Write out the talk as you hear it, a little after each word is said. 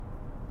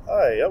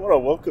Hi, I want to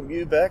welcome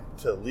you back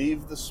to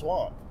Leave the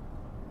Swamp,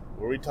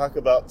 where we talk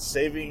about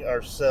saving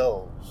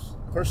ourselves,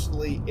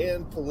 personally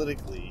and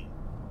politically,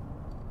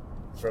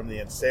 from the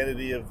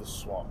insanity of the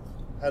swamp.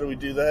 How do we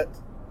do that?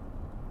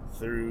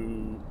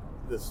 Through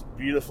this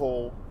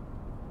beautiful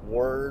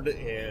word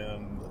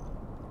and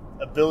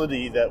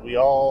ability that we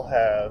all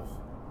have,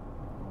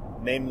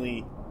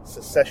 namely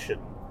secession.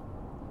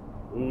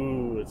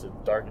 Ooh, it's a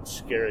dark and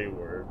scary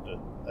word that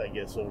I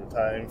guess over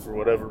time, for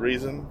whatever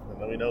reason,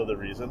 and we know the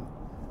reason,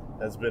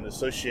 has been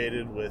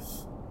associated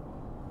with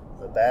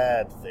the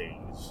bad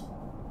things.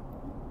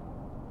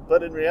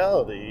 But in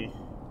reality,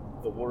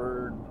 the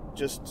word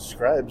just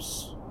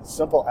describes a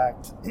simple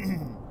act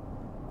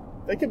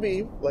that can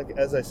be, like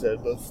as I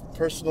said, both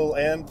personal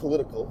and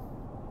political.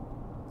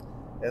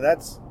 And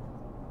that's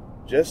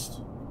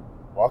just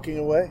walking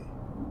away,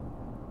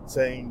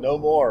 saying no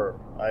more.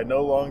 I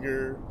no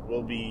longer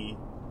will be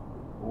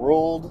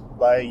ruled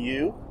by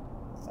you.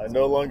 I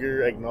no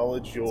longer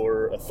acknowledge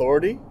your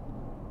authority.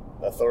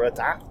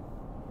 Authorita.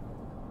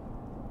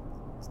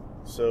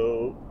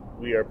 So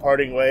we are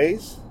parting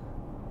ways.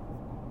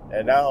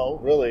 And now,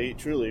 really,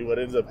 truly, what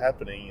ends up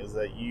happening is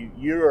that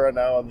you are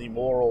now on the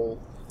moral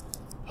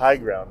high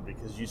ground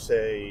because you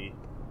say,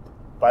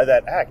 by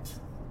that act,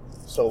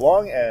 so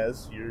long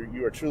as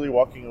you are truly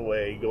walking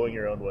away, going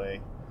your own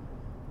way,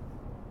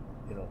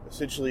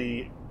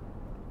 essentially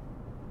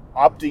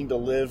opting to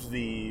live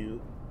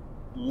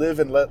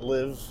and let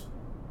live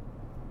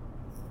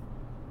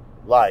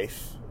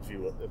life, if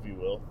you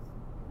will,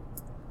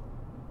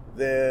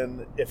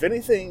 then if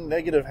anything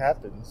negative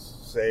happens,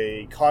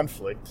 say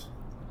conflict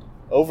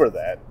over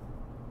that,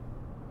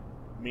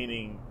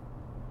 meaning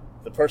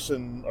the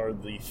person or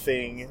the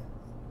thing,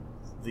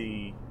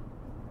 the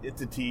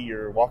entity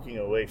you're walking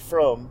away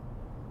from,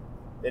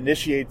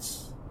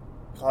 initiates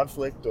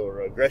conflict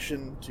or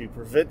aggression to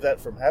prevent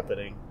that from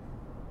happening,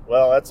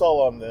 well, that's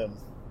all on them.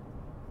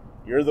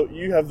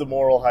 You have the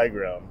moral high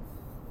ground.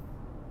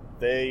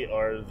 They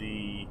are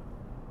the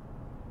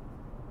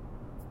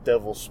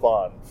devil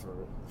spawn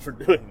for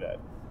doing that.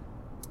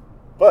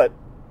 But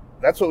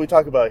that's what we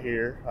talk about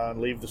here on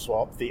Leave the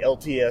Swamp, the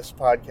LTS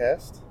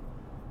podcast.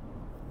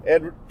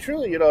 And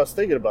truly, I was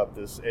thinking about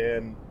this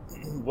and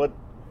what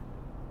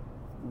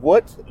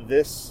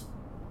this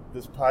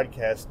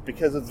podcast,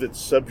 because of its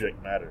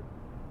subject matter,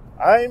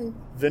 I'm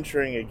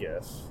venturing a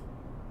guess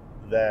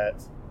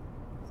that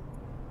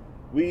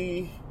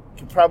we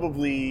can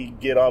probably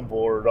get on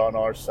board on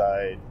our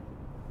side.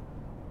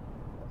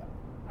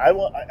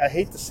 I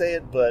hate to say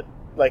it, but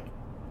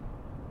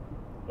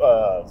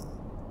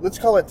let's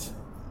call it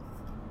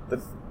the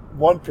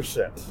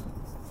 1%.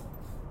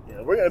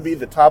 We're going to be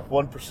the top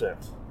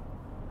 1%.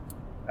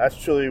 That's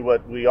truly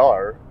what we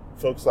are.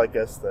 Folks like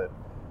us that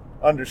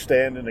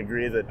understand and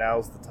agree that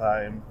now's the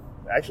time,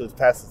 actually it's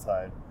past the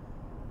time,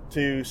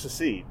 to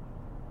secede.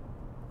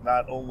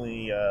 Not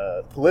only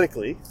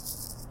politically,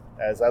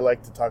 as I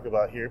like to talk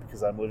about here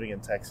because I'm living in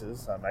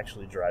Texas. I'm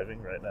actually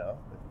driving right now.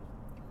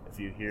 If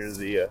you hear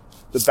the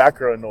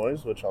background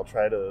noise, which I'll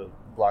try to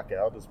block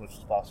out as much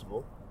as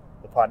possible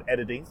upon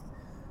editing,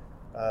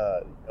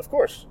 of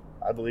course,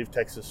 I believe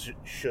Texas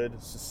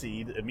should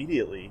secede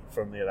immediately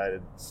from the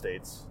United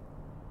States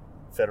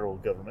federal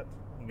government,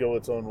 go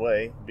its own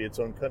way, be its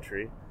own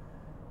country,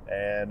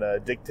 and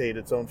dictate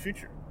its own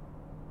future.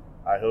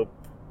 I hope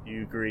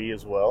you agree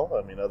as well.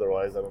 I mean,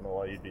 otherwise, I don't know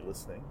why you'd be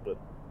listening, but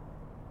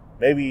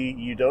maybe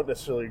you don't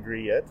necessarily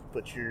agree yet,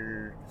 but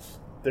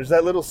there's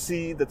that little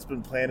seed that's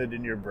been planted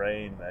in your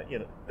brain that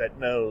that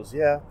knows,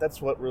 yeah,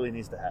 that's what really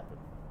needs to happen.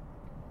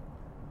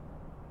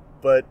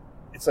 But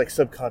it's like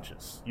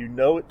subconscious. You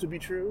know it to be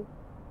true,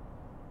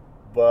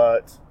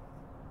 but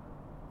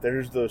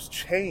there's those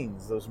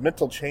chains, those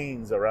mental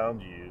chains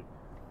around you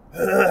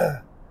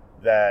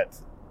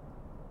that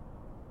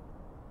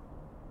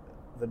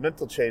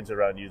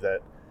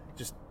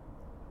just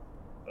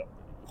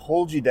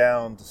hold you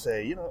down to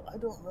say, I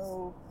don't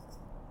know,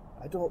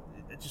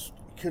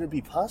 could it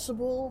be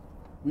possible?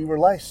 We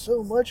rely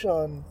so much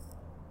on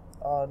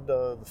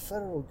the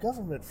federal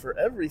government for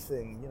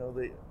everything,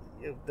 the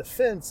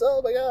defense,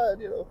 oh my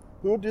God,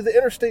 who would do the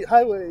interstate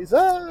highways,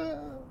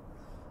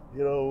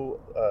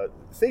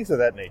 things of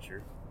that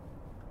nature.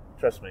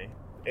 Trust me,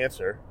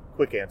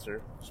 quick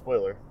answer,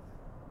 spoiler,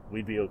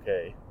 we'd be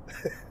okay.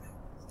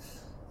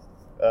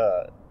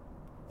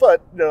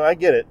 But, I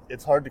get it.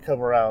 It's hard to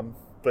come around,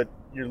 but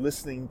you're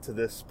listening to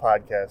this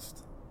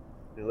podcast.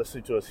 You're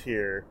listening to us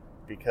here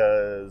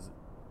because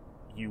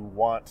you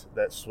want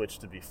that switch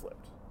to be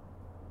flipped.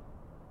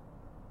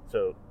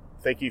 So,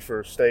 thank you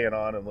for staying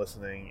on and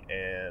listening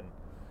and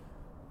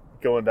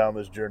going down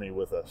this journey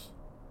with us.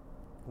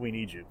 We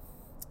need you.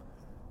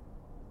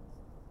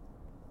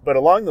 But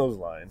along those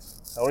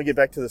lines, I want to get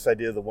back to this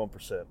idea of the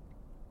 1%.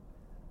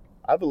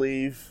 I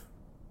believe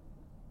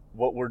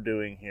what we're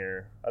doing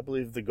here, I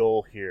believe the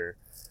goal here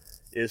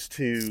is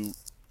to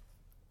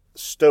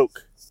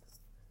stoke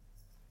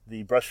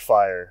the brush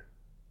fire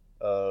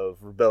of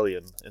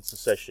rebellion and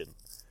secession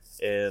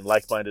in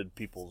like-minded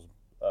people's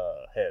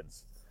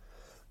heads.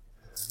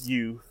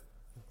 You,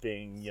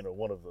 being,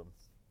 one of them.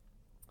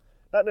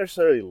 Not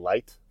necessarily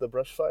light the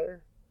brush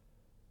fire,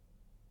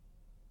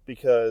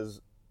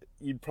 because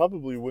you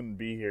probably wouldn't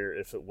be here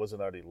if it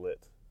wasn't already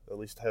lit. At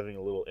least having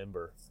a little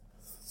ember.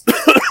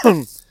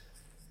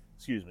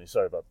 Excuse me,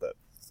 sorry about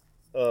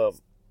that.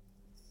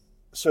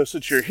 So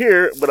since you're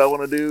here, what I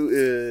want to do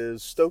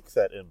is stoke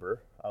that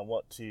ember. I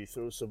want to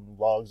throw some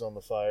logs on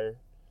the fire.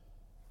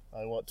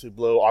 I want to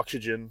blow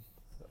oxygen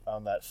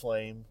on that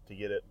flame to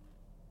get it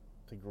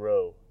to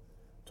grow,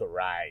 to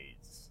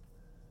rise,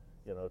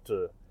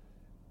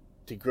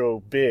 to grow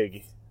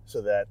big,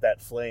 so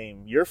that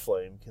flame, your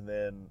flame, can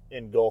then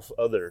engulf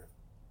other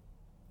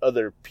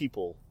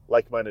people,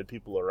 like-minded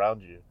people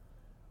around you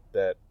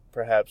that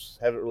perhaps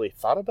haven't really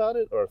thought about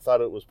it, or thought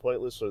it was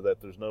pointless, or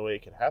that there's no way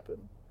it can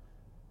happen.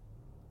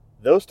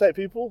 Those type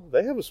people,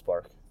 they have a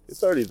spark.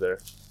 It's already there.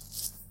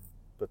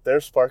 But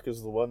their spark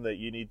is the one that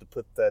you need to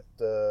put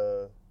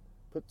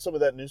some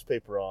of that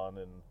newspaper on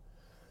and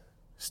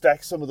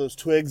stack some of those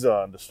twigs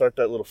on to start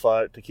that little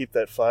fire, to keep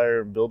that fire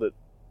and build it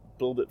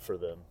for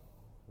them.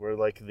 We're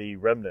like the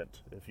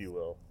remnant, if you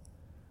will.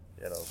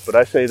 But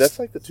I say that's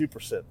like the 2%.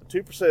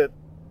 The 2%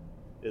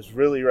 is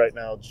really right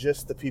now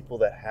just the people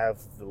that have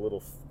the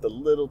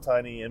little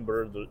tiny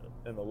ember and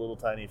the little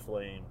tiny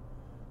flame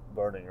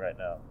burning right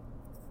now.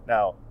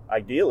 Now,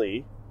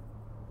 ideally,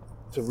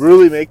 to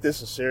really make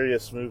this a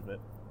serious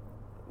movement,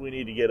 we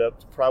need to get up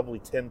to probably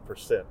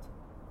 10%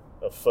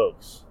 of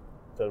folks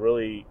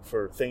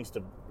for things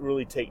to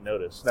really take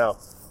notice. Now,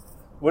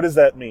 what does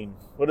that mean?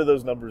 What do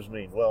those numbers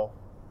mean? Well,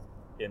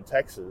 in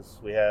Texas,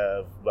 we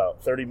have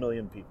about 30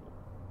 million people,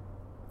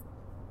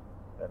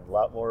 and a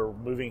lot more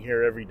moving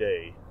here every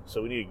day.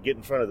 So we need to get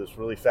in front of this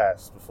really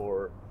fast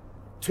before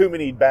too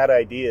many bad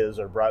ideas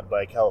are brought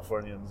by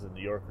Californians and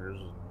New Yorkers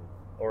and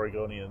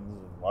Oregonians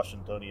and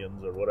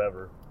Washingtonians or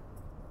whatever,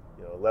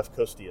 left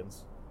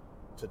coastians,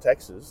 to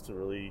Texas to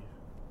really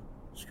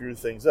screw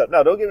things up.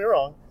 Now, don't get me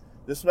wrong,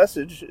 this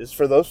message is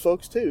for those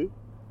folks too,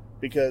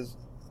 because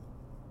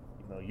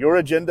your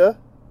agenda,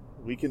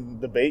 we can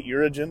debate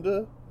your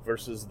agenda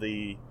versus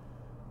the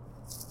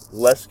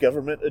less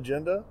government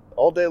agenda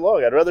all day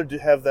long. I'd rather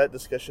have that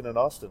discussion in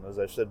Austin, as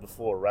I've said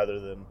before, rather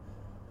than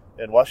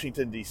in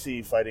Washington,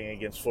 D.C. fighting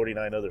against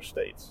 49 other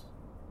states.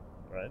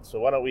 Right? So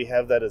why don't we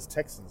have that as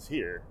Texans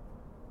here?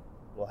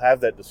 We'll have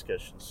that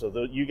discussion. So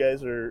you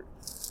guys are,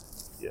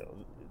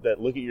 that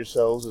look at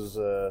yourselves as,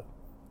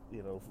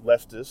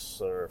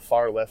 leftists or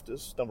far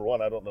leftists. Number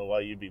one, I don't know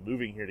why you'd be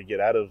moving here to get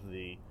out of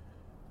the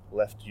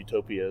left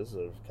utopias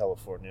of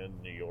California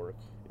and New York,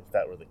 if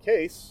that were the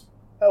case.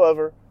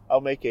 However, I'll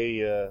make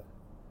a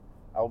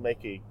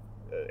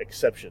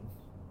exception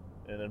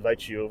and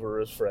invite you over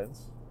as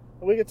friends,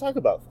 and we can talk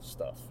about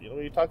stuff. We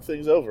can talk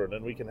things over, and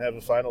then we can have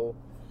a final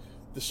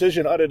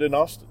decision on it in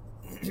Austin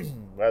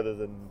rather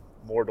than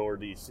Mordor,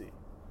 DC.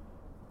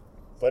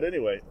 But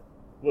anyway,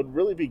 would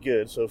really be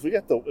good. So if we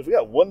got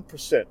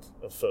 1%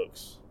 of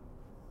folks,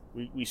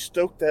 we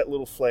stoke that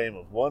little flame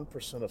of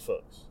 1% of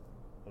folks.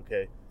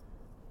 Okay,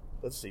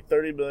 let's see,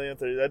 30 million,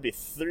 that'd be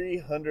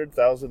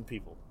 300,000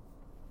 people.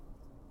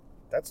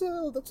 That's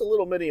a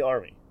little mini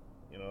army.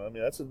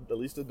 That's at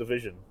least a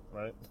division,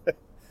 right?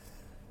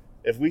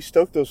 If we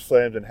stoked those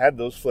flames and had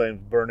those flames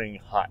burning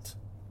hot,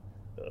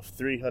 of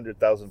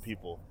 300,000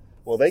 people,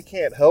 well, they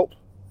can't help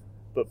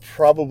but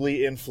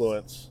probably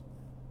influence,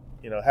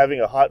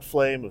 having a hot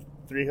flame of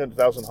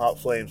 300,000 hot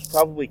flames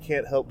probably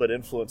can't help but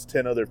influence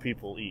 10 other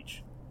people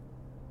each.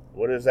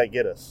 What does that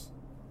get us?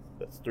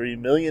 That's 3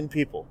 million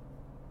people.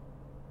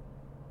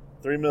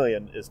 3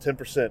 million is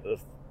 10%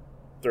 of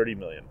 30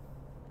 million,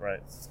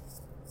 right?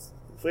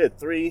 If we had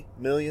 3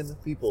 million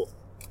people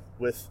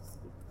with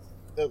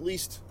at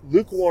least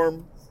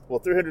lukewarm,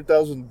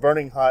 300,000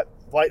 burning hot,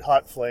 white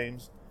hot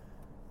flames,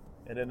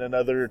 and then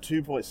another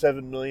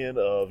 2.7 million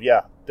of,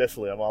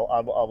 definitely, I'm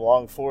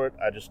along for it.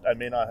 I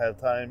may not have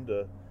time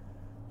to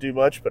do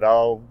much, but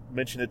I'll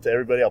mention it to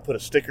everybody. I'll put a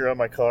sticker on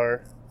my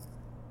car.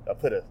 I'll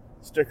put a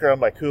sticker on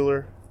my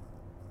cooler.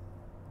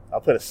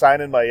 I'll put a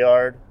sign in my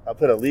yard. I'll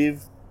put a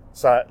leave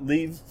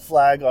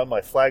flag on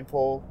my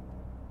flagpole.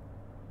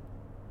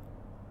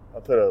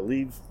 I'll put a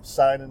leave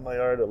sign in my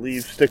yard, a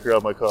leave sticker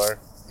on my car.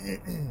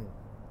 And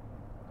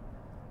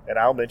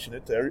I'll mention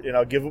it and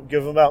I'll give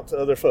them out to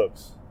other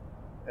folks.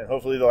 And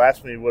hopefully they'll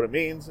ask me what it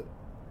means,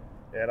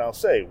 and I'll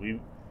say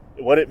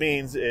what it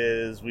means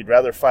is we'd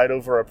rather fight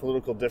over our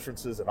political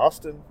differences in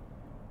Austin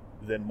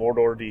than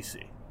Mordor,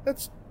 DC.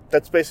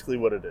 That's basically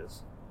what it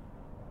is.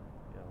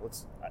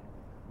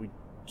 We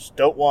just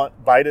don't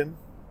want Biden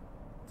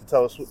to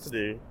tell us what to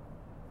do,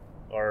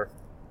 or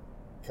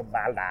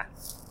Kamala,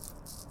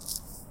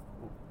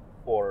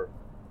 or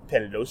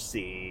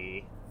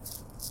Pelosi.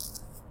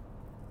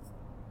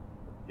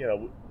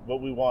 What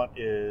we want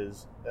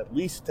is at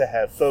least to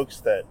have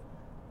folks that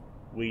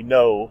we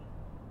know,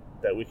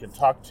 that we can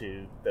talk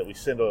to, that we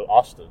send to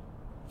Austin,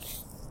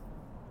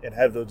 and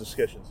have those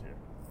discussions here.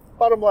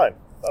 Bottom line.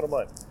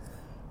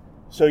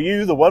 So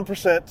you, the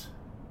 1%,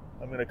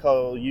 I'm going to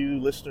call you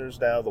listeners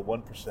now the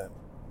 1%.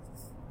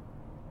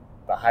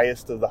 The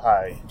highest of the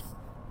high.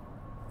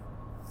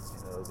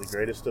 the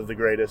greatest of the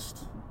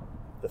greatest,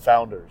 the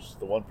founders,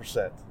 the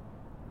 1%.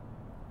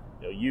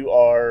 You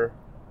are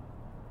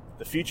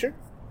the future.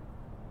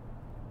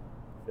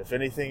 If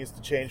anything is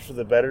to change for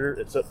the better,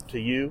 it's up to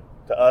you,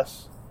 to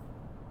us,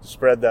 to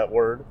spread that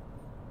word.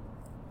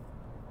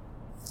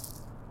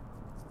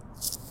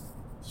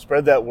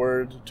 Spread that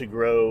word to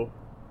grow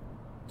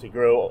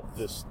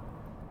this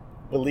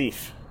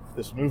belief,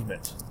 this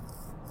movement.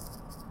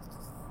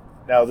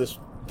 Now, this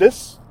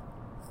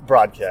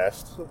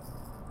broadcast,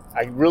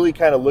 I really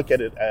kind of look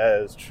at it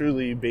as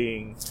truly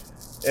being,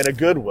 in a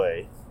good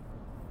way,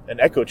 an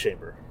echo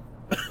chamber.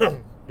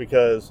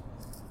 Because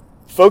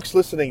folks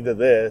listening to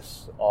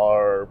this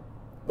are,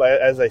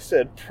 as I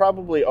said,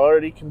 probably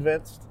already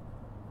convinced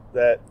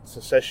that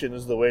secession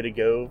is the way to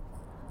go,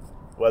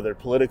 whether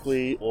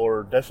politically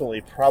or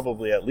definitely,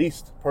 probably, at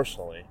least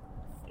personally.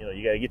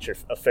 You got to get your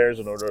affairs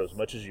in order as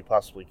much as you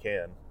possibly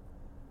can,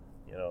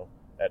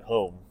 at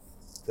home,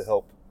 to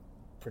help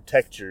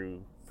protect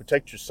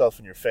yourself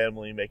and your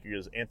family, make you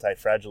as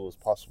anti-fragile as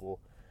possible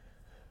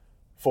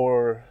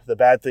for the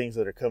bad things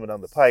that are coming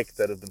on the pike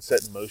that have been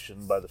set in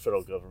motion by the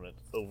federal government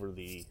over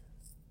the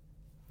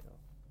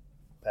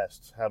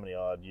past how many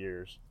odd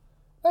years.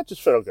 Not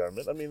just federal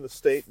government. I mean, the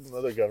state and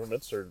other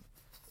governments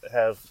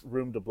have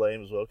room to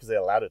blame as well because they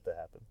allowed it to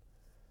happen.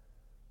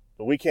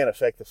 But we can't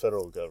affect the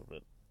federal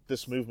government.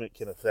 This movement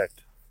can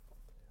affect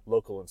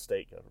local and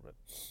state government.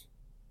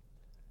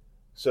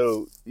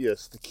 So,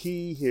 yes, the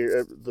key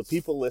here, the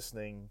people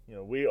listening,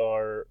 we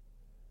are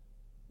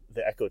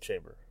the echo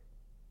chamber.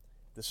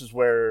 This is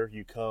where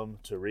you come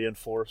to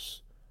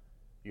reinforce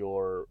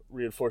your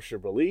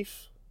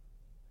belief,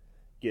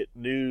 get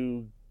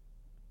new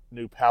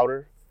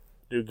powder,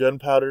 new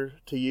gunpowder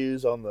to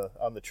use on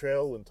the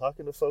trail when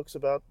talking to folks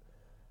about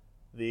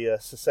the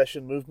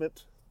secession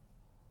movement,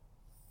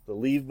 the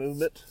Leave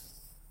movement.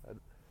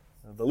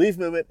 The Leave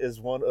movement is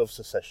one of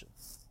secession.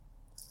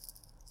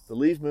 The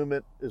Leave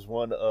movement is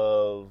one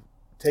of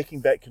taking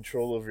back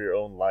control over your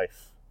own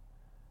life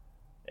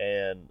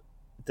and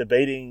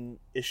debating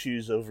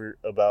issues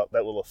about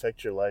that will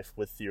affect your life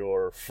with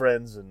your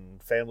friends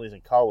and families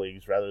and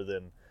colleagues rather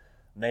than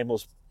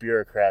nameless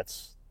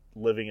bureaucrats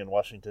living in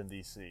Washington,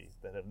 D.C.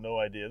 that have no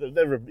idea. They've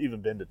never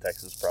even been to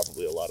Texas,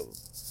 probably, a lot of them.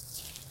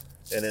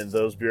 And then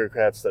those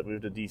bureaucrats that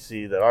move to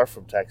D.C. that are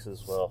from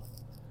Texas, well,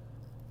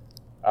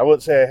 I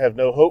wouldn't say I have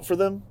no hope for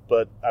them,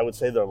 but I would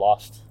say they're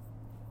lost.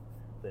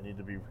 They need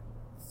to be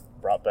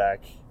brought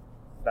back,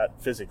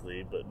 not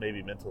physically, but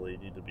maybe mentally,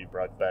 need to be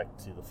brought back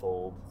to the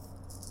fold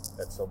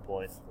at some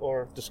point,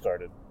 or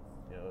discarded,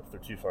 if they're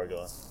too far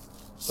gone.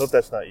 Hope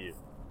that's not you.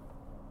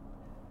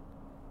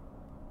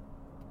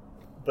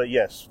 But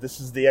yes, this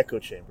is the echo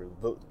chamber.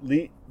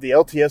 The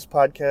LTS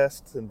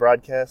podcast and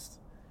broadcast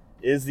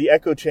is the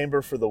echo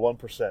chamber for the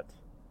 1%.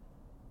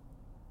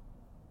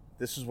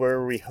 This is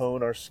where we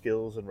hone our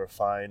skills and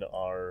refine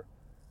our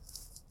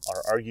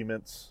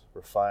arguments,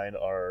 refine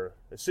our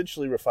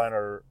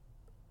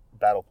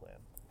battle plan.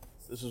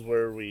 This is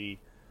where we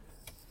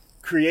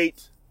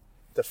create,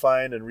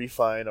 define, and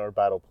refine our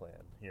battle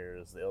plan. Here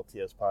is the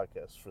LTS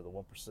podcast for the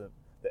 1%,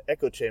 the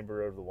echo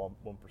chamber of the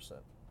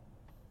 1%.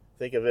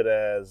 Think of it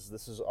as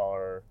this is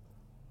our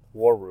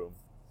war room,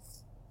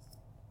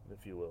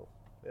 if you will.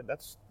 And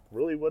that's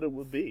really what it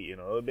would be.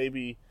 It may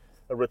be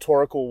a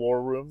rhetorical war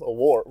room,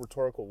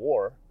 rhetorical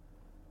war.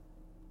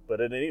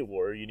 But in any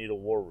war, you need a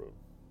war room.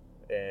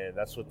 And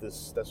that's what the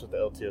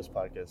LTS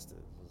podcast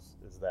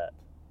is that.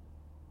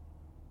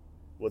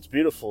 What's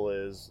beautiful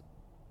is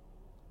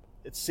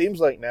it seems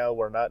like now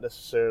we're not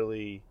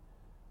necessarily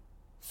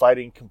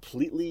fighting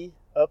completely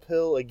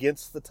uphill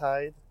against the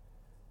tide.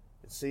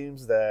 It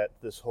seems that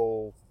this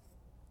whole,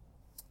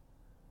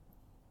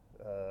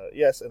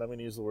 yes, and I'm going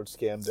to use the word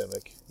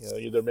scamdemic.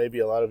 There may be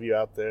a lot of you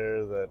out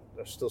there that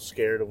are still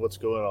scared of what's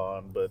going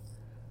on, but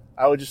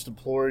I would just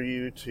implore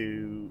you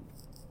to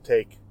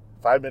take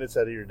 5 minutes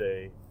out of your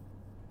day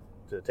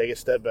to take a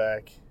step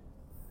back,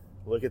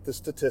 look at the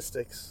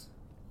statistics,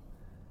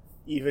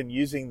 even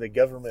using the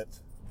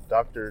government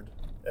doctored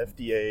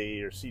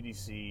FDA or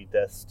CDC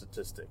death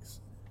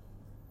statistics.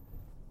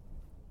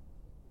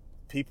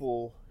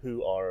 People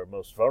who are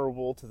most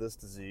vulnerable to this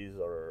disease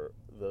are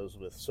those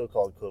with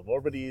so-called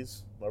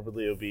comorbidities,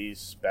 morbidly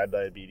obese, bad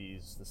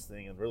diabetes, this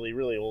thing, and really,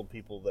 really old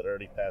people that are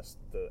already past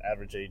the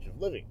average age of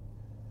living.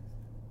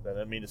 That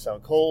doesn't mean to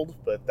sound cold,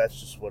 but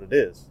that's just what it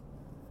is.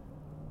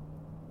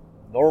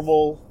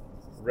 Normal,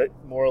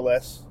 more or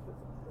less,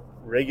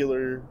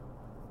 regular,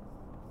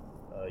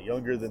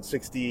 younger than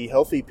 60,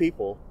 healthy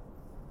people,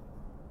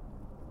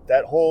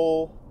 that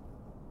whole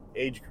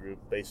age group,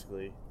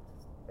 basically,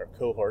 or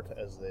cohort,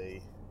 as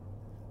they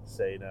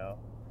say now,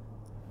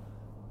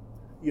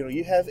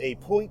 you have a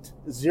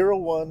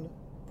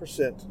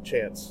 0.01%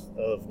 chance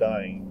of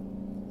dying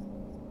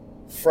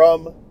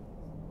from,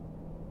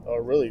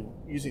 or really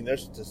using their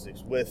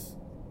statistics, with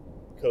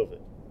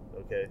COVID,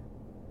 okay?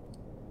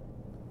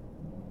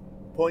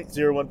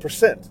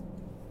 0.01%.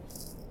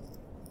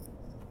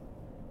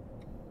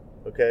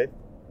 Okay?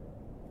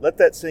 Let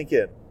that sink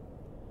in.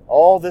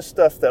 All this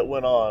stuff that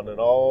went on and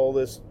all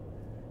this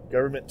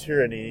government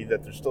tyranny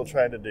that they're still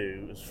trying to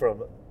do is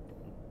from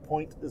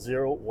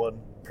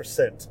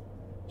 0.01%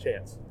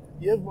 chance.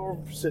 You have more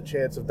percent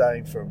chance of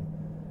dying from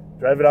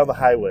driving on the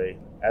highway,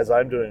 as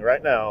I'm doing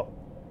right now,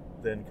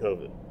 than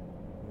COVID.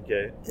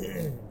 Okay?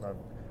 I'm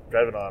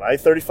driving on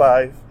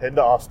I-35, heading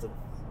to Austin,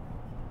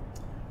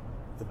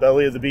 the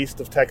belly of the beast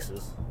of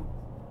Texas.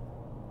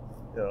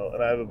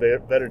 And I have a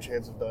better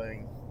chance of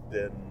dying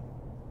than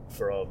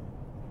from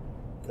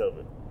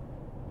COVID.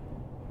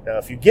 Now,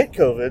 if you get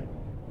COVID,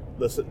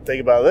 listen,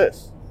 think about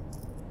this.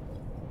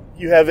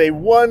 You have a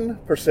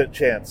 1%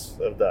 chance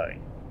of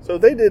dying. So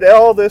they did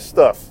all this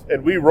stuff,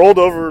 and we rolled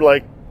over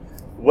like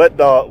whipped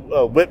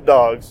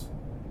dogs,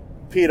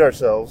 peed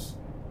ourselves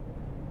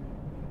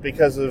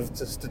because of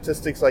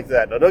statistics like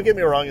that. Now, don't get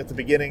me wrong. At the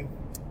beginning,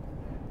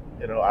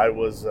 I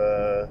was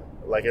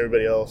like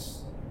everybody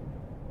else,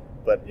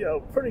 but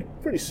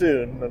pretty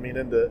soon. I mean,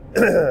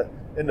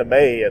 into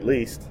May at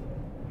least,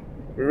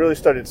 we really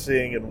started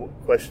seeing and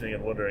questioning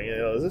and wondering.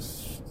 Is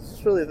this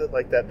really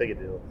like that big a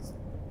deal?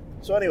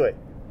 So anyway,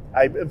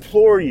 I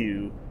implore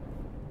you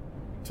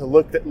to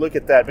look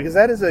at that, because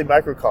that is a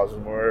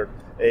microcosm or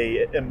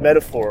a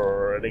metaphor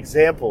or an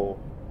example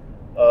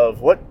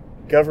of what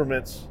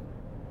governments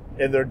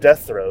in their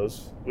death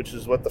throes, which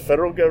is what the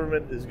federal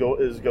government is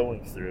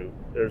going through.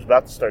 They're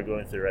about to start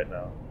going through right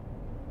now.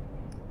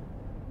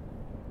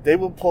 They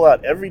will pull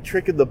out every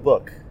trick in the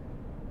book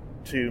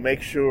to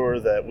make sure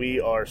that we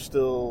are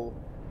still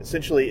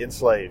essentially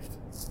enslaved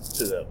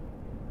to them.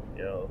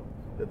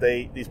 That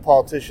these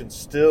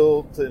politicians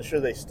to ensure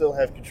they still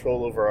have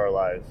control over our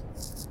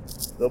lives.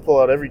 They'll pull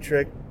out every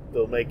trick.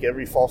 They'll make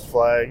every false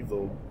flag.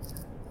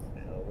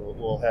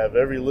 We'll have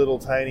every little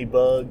tiny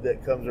bug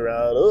that comes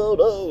around. Oh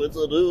no, it's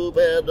a new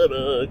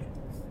pandemic.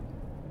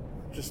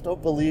 Just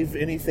don't believe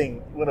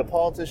anything. When a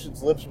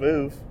politician's lips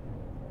move,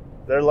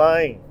 they're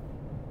lying.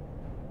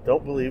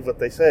 Don't believe what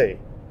they say.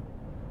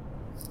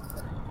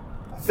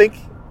 I think,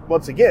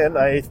 once again,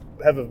 I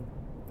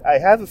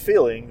have a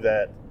feeling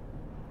that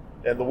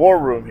in the war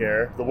room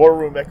here, the war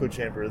room echo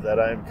chamber, that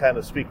I'm kind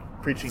of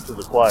preaching to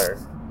the choir.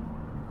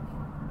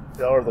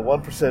 Or the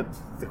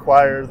 1%, the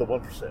choir, the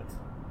 1%.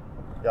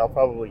 Y'all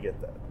probably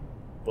get that.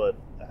 But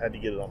I had to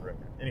get it on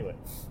record. Anyway.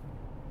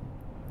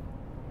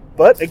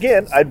 But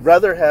again, I'd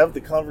rather have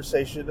the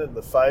conversation and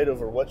the fight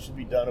over what should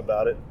be done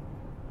about it.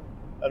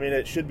 I mean,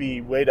 it should be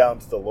way down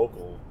to the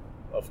local,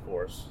 of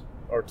course,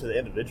 or to the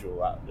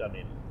individual. I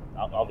mean,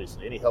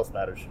 obviously, any health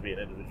matter should be an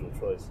individual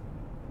choice.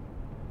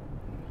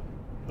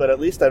 But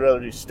at least I'd rather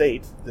do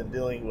state than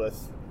dealing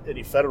with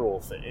any federal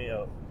thing,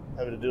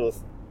 having to deal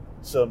with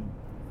some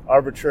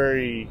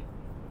arbitrary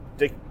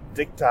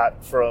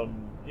diktat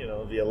from,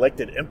 the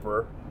elected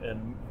emperor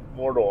in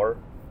Mordor.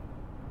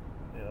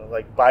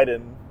 Like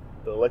Biden,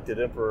 the elected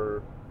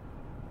emperor,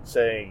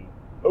 saying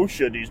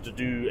OSHA needs to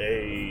do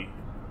a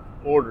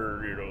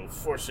order,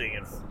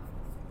 forcing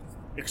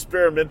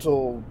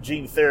experimental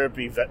gene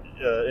therapy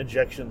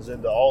injections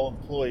into all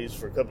employees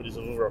for companies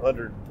of over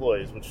 100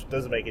 employees, which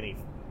doesn't make any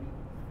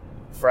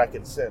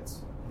fracking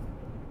sense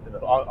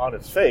on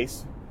its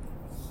face.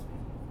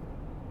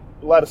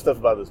 A lot of stuff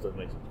about this doesn't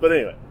make sense. But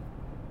anyway,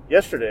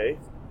 yesterday,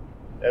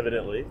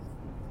 evidently,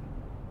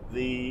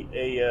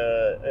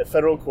 a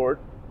federal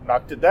court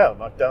knocked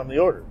down the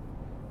order.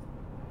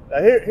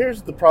 Now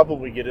here's the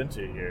problem we get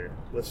into here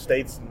with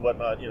states and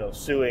whatnot,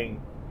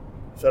 suing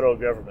federal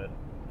government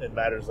in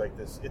matters like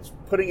this. It's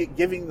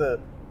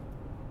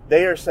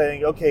they are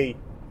saying, okay,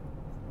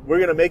 we're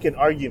going to make an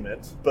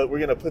argument, but we're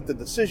going to put the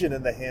decision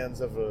in the hands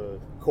of a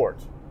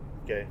court,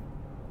 okay?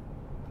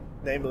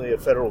 Namely a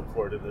federal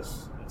court in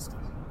this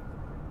instance.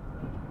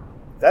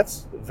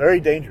 That's very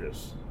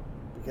dangerous,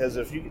 because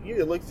if you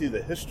can look through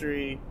the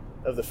history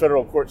of the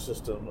federal court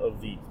system, of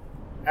the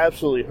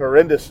absolutely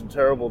horrendous and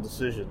terrible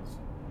decisions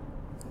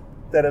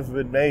that have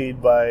been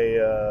made by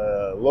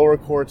lower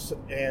courts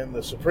and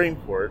the Supreme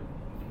Court,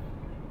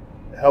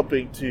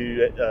 helping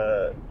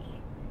to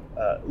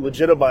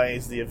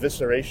legitimize the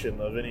evisceration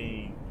of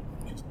any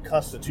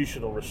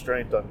constitutional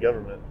restraint on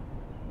government,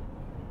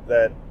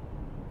 that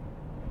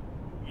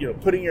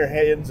putting your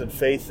hands and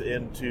faith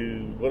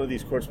into one of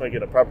these courts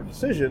making a proper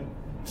decision,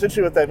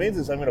 essentially what that means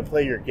is I'm going to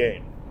play your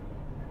game.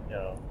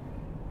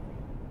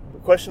 The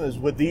question is,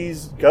 would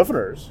these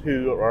governors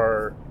who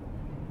are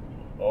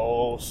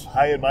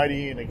high and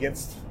mighty and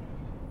against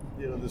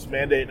this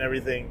mandate and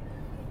everything,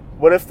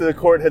 what if the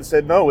court had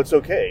said no, it's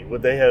okay?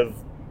 Would they have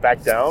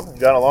backed down and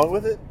gone along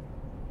with it?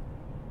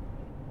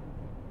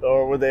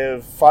 Or would they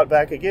have fought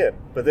back again?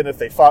 But then if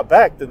they fought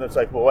back, then it's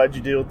like, well, why'd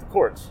you deal with the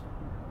courts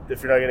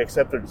if you're not going to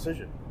accept their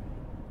decision?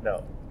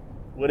 No.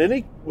 Would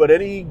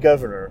any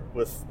governor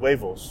with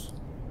huevos,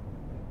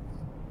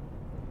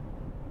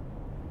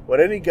 what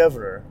any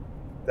governor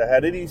that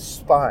had any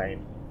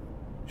spine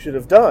should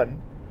have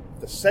done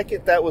the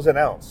second that was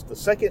announced, the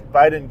second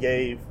Biden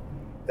gave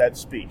that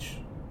speech,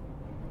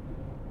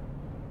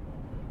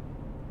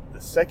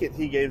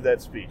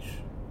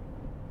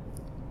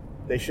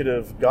 they should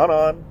have gone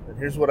on, and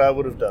here's what I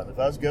would have done. If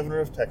I was governor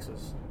of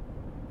Texas,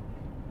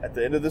 at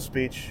the end of the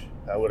speech,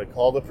 I would have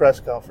called a press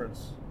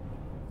conference,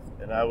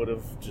 And I would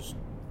have just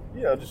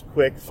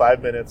quick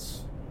 5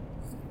 minutes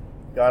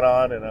got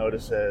on, and I would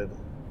have said,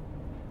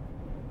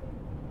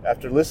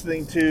 after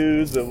listening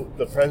to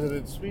the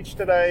president's speech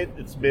tonight,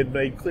 it's been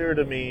made clear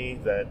to me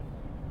that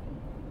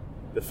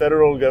the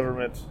federal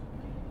government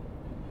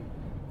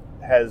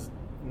has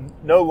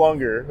no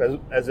longer,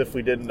 as if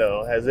we didn't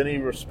know, has any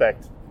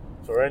respect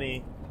for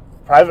any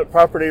private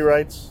property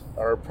rights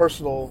or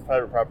personal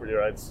private property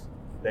rights.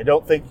 They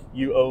don't think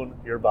you own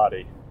your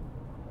body.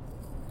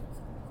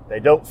 They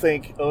don't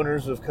think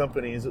owners of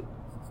companies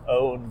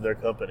own their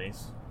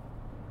companies.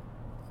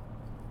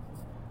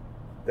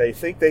 They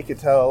think they can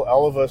tell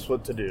all of us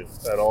what to do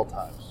at all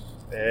times.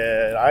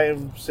 And I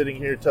am sitting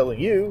here telling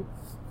you,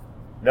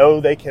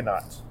 no, they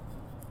cannot.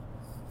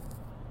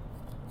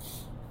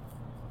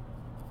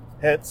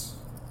 Hence,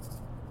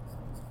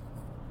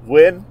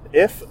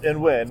 if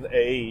and when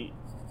a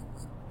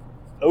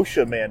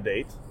OSHA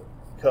mandate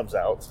comes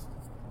out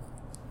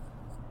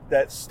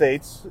that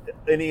states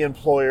any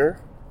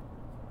employer,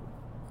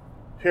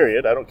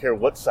 period, I don't care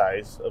what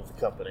size of the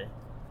company,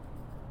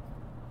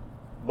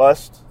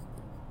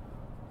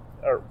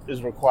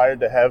 is required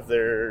to have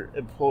their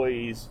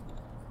employees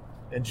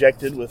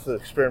injected with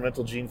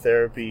experimental gene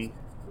therapy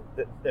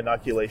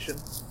inoculation,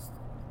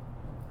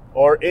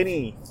 or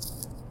anything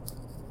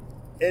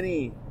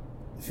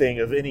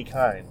of any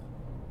kind,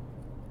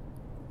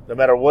 no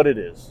matter what it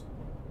is,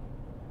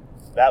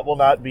 that will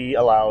not be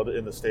allowed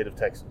in the state of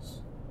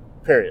Texas.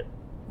 Period.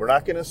 We're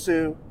not going to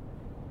sue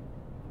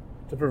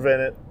to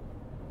prevent it.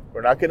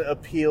 We're not going to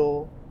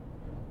appeal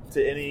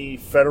to any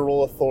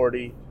federal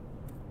authority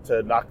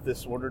to knock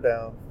this order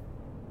down.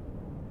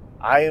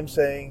 I am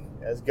saying,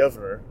 as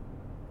governor,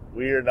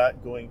 we are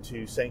not going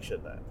to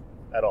sanction that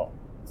at all.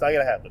 It's not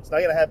going to happen. It's not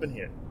going to happen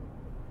here.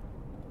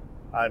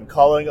 I'm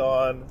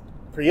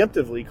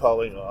preemptively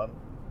calling on,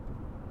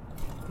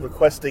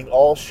 requesting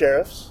all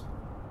sheriff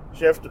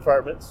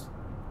departments,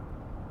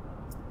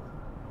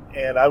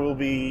 and I will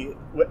be,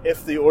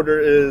 if the order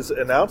is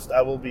announced,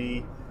 I will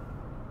be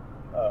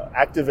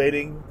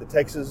activating the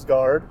Texas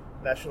Guard,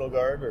 National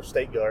Guard, or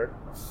State Guard,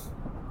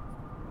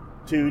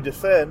 to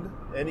defend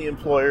any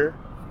employer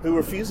who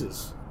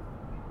refuses,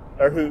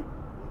 or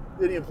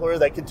any employer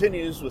that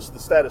continues with the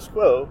status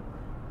quo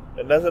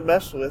and doesn't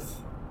mess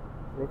with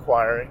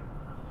requiring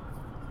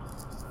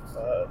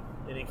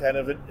any kind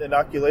of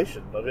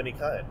inoculation of any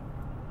kind.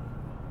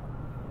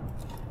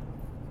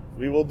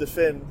 We will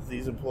defend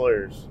these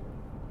employers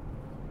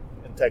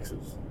in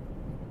Texas.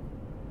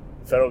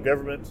 The federal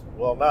government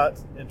will not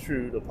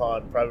intrude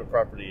upon private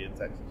property in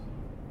Texas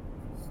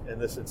in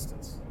this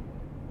instance.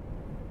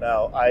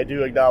 Now, I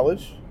do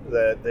acknowledge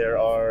that there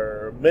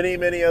are many,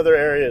 many other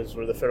areas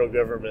where the federal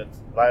government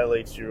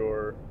violates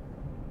your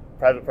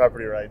private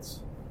property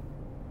rights.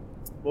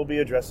 We'll be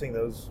addressing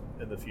those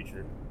in the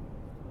future.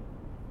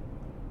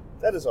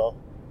 That is all.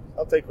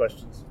 I'll take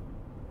questions.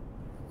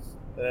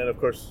 And then, of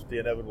course, the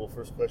inevitable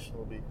first question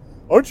will be,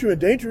 aren't you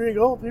endangering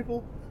all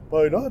people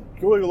by not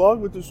going along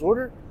with this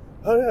order?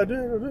 And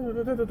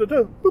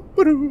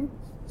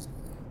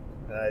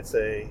I'd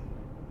say,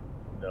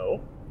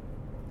 no.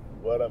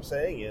 What I'm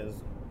saying is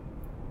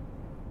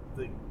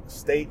the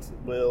state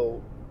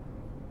will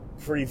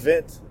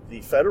prevent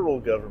the federal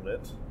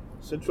government,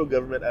 central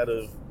government out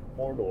of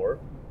Mordor,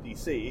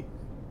 D.C.,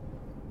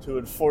 to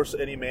enforce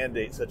any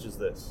mandate such as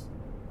this.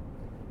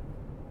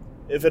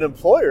 If an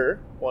employer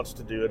wants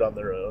to do it on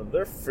their own,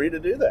 they're free to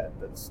do that.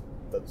 That's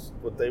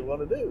what they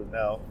want to do.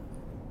 Now,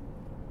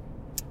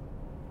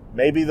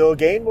 maybe they'll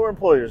gain more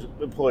employees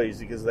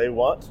because they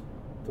want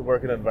to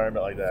work in an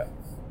environment like that.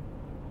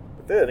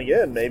 But then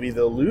again, maybe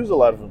they'll lose a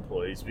lot of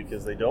employees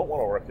because they don't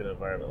want to work in an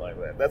environment like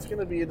that. That's going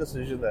to be a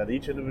decision that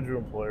each individual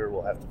employer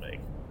will have to make.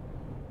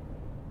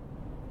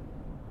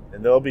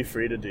 And they'll be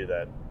free to do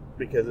that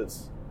because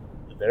it's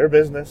their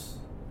business,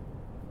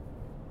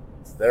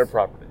 it's their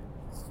property.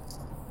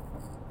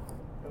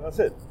 And that's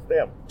it.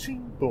 Bam.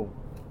 Ching. Boom.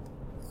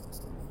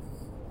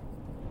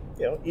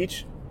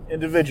 Each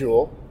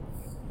individual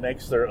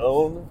makes their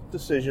own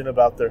decision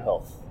about their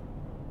health.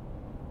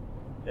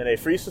 In a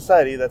free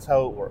society, that's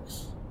how it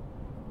works.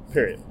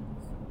 Period.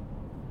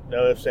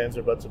 No ifs, ands,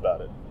 or buts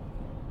about it.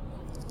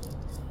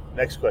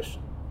 Next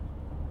question.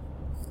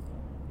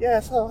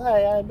 Yes,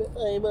 hi, I'm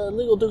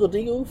Legal Dougal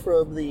Deagle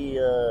from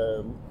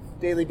the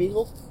Daily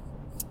Beagle.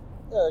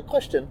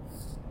 Question.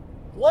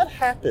 What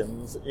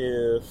happens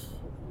if,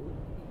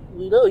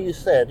 we know you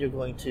said you're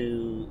going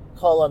to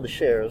call on the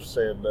sheriffs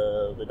and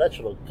the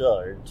National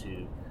Guard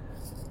to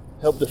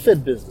help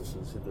defend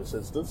businesses in this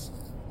instance.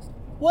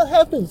 What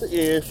happens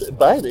if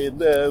Biden,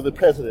 the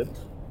president,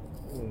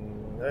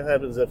 what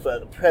happens if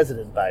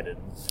President Biden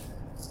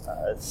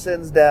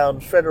sends down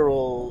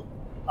federal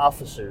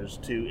officers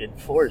to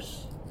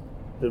enforce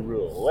the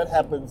rule? What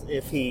happens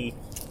if he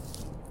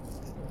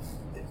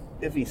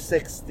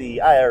sicks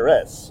the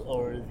IRS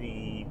or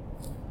the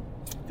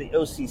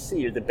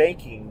OCC or the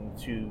banking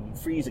to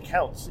freeze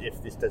accounts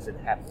if this doesn't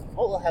happen?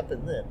 What will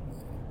happen then?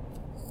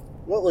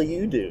 What will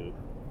you do?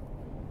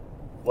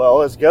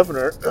 Well, as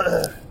governor,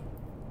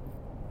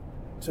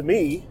 to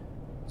me,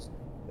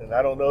 and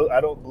I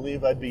don't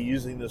believe I'd be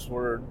using this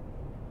word,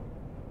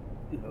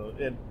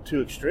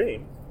 too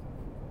extreme.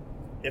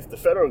 If the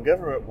federal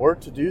government were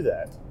to do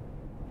that,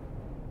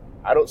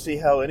 I don't see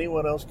how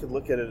anyone else could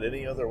look at it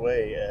any other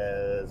way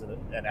as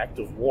an act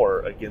of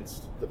war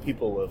against the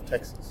people of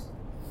Texas.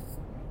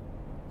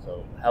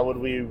 So how would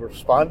we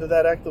respond to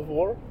that act of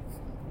war?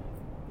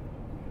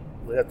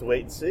 We'd have to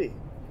wait and see.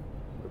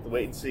 We have to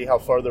wait and see how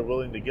far they're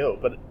willing to go.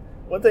 But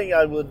one thing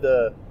I would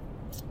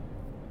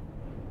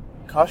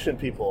caution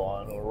people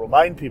on or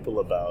remind people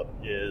about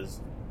is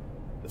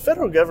the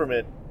federal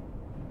government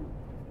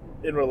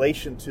in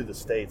relation to the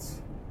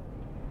states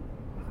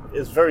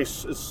is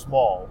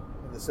small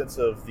in the sense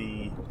of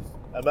the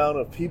amount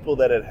of people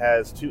that it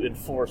has to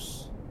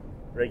enforce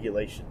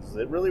regulations.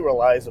 It really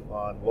relies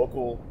upon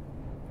local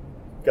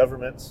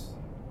governments,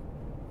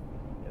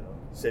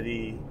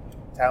 city,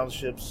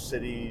 townships,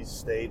 cities,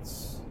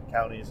 states,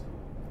 counties,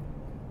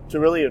 to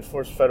really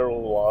enforce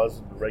federal laws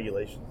and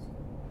regulations.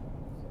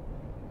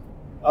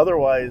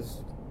 Otherwise,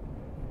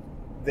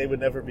 they would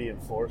never be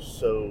enforced.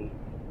 So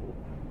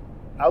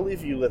I'll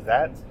leave you with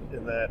that,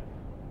 in that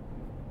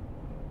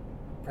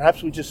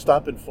perhaps we just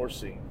stop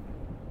enforcing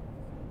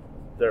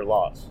their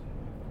laws.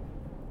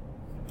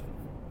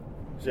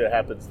 See what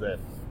happens then.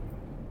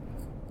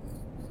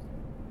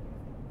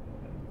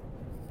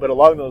 But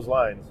along those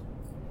lines,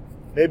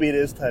 maybe it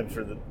is time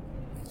for the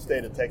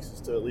state of Texas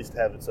to at least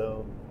have its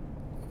own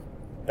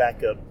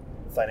backup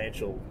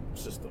financial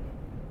system.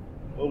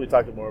 We'll be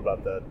talking more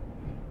about that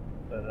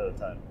another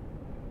time.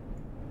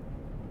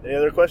 Any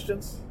other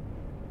questions?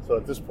 So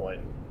at this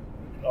point,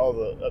 all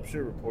the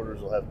Upshur reporters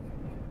will have,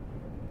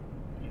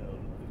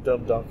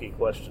 dumb donkey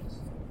questions.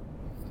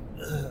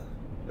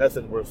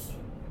 Nothing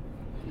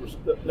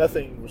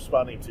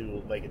responding to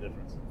will make a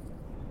difference.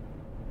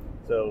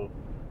 So,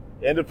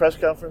 end of press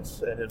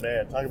conference, and then,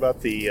 man, talk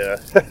about the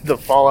the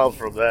fallout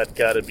from that.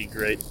 Gotta be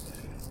great,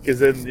 because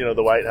then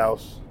the White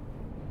House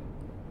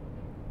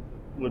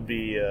would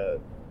be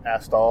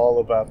asked all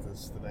about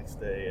this the next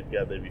day, and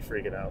God, they'd be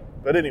freaking out.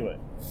 But anyway,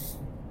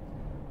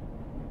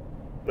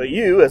 but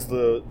you, as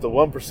the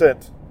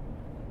 1%,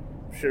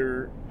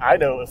 sure, I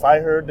know if I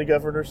heard the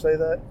governor say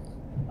that,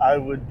 I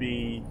would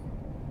be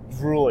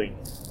drooling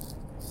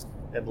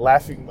and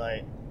laughing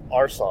my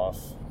arse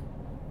off,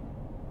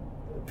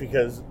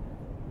 because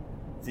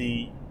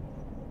the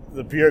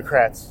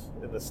bureaucrats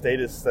and the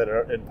statists that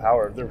are in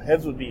power, their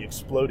heads would be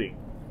exploding.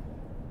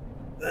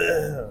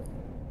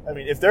 I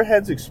mean, if their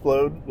heads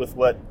explode with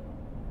what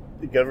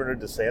the Governor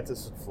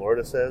DeSantis in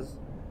Florida says,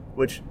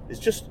 which is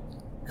just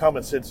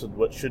common sense and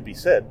what should be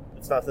said,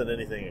 it's not that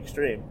anything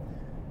extreme.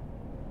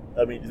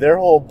 I mean, their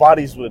whole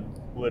bodies would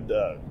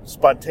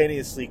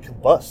spontaneously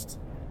combust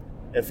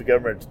if a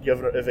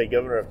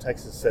governor of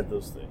Texas said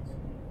those things,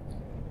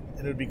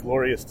 and it would be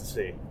glorious to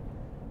see.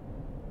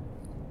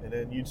 And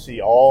then you'd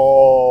see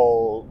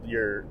all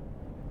your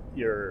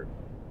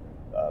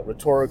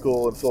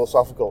rhetorical and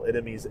philosophical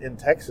enemies in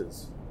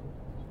Texas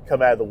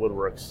come out of the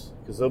woodworks,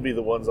 because they'll be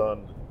the ones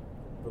on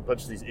a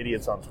bunch of these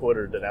idiots on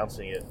Twitter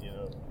denouncing it,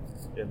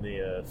 in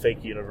the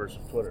fake universe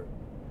of Twitter.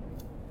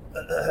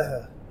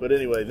 But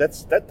anyway,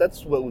 that's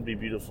what would be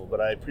beautiful.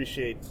 But I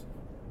appreciate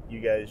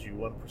you guys, you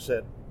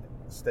 1%,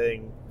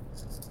 staying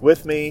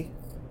with me.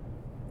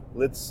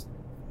 Let's,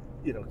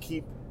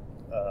 keep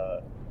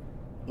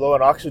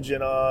blowing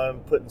oxygen on,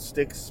 putting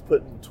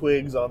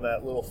twigs on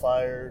that little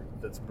fire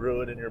that's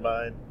brewing in your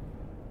mind.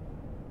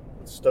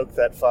 Let's stoke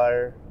that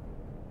fire.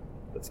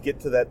 Let's get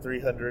to that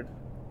 300.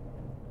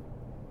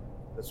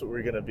 That's what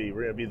we're going to be.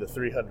 We're going to be the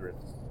 300.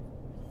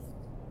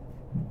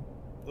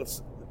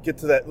 Let's get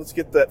to that. Let's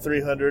get that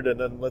 300, and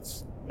then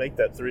let's make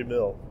that 3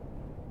 mil.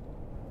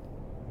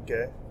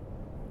 Okay?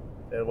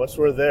 And once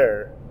we're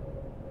there,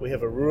 we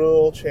have a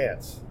real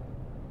chance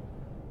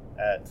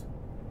at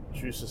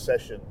true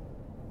secession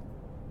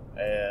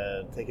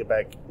and take it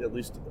back, at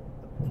least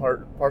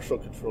partial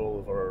control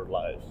of our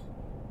lives.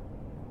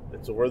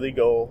 It's a worthy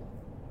goal.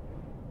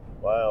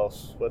 Why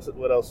else?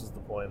 What else is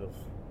the point of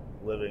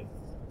living?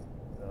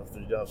 If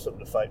you don't have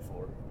something to fight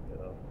for,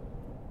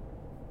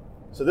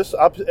 So this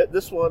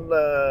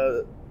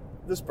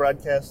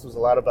broadcast was a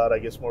lot about, I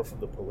guess, more from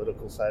the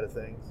political side of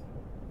things.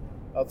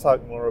 I'll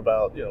talk more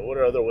about, what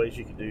are other ways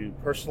you can do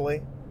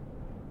personally,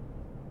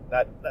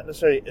 not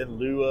necessarily in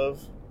lieu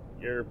of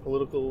your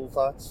political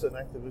thoughts and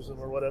activism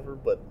or whatever,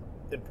 but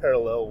in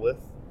parallel with.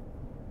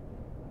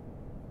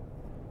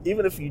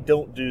 Even if you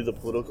don't do the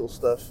political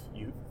stuff,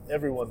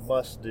 everyone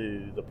must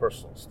do the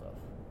personal stuff.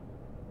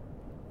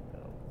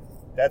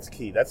 That's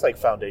key. That's like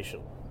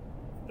foundational.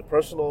 The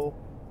personal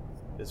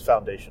is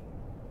foundational.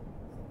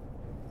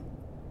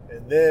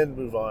 And then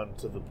move on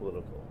to the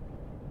political.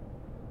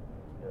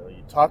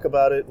 You talk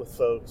about it with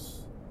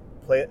folks,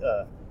 plant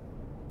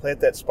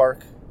that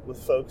spark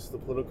with folks, the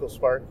political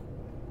spark,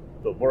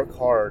 but work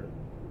hard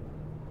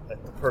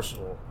at the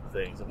personal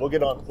things. And we'll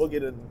get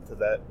into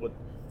that,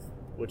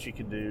 what you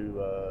can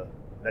do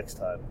next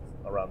time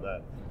around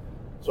that.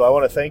 So I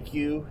want to thank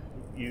you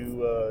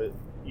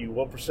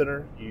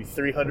 1%er, you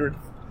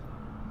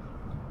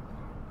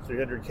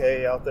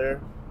 300K out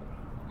there.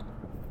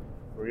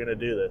 We're going to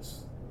do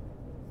this.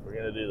 We're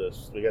going to do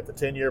this. We got the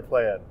 10-year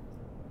plan.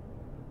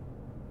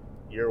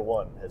 Year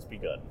 1 has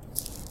begun.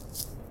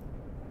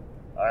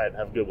 All right,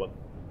 have a good one.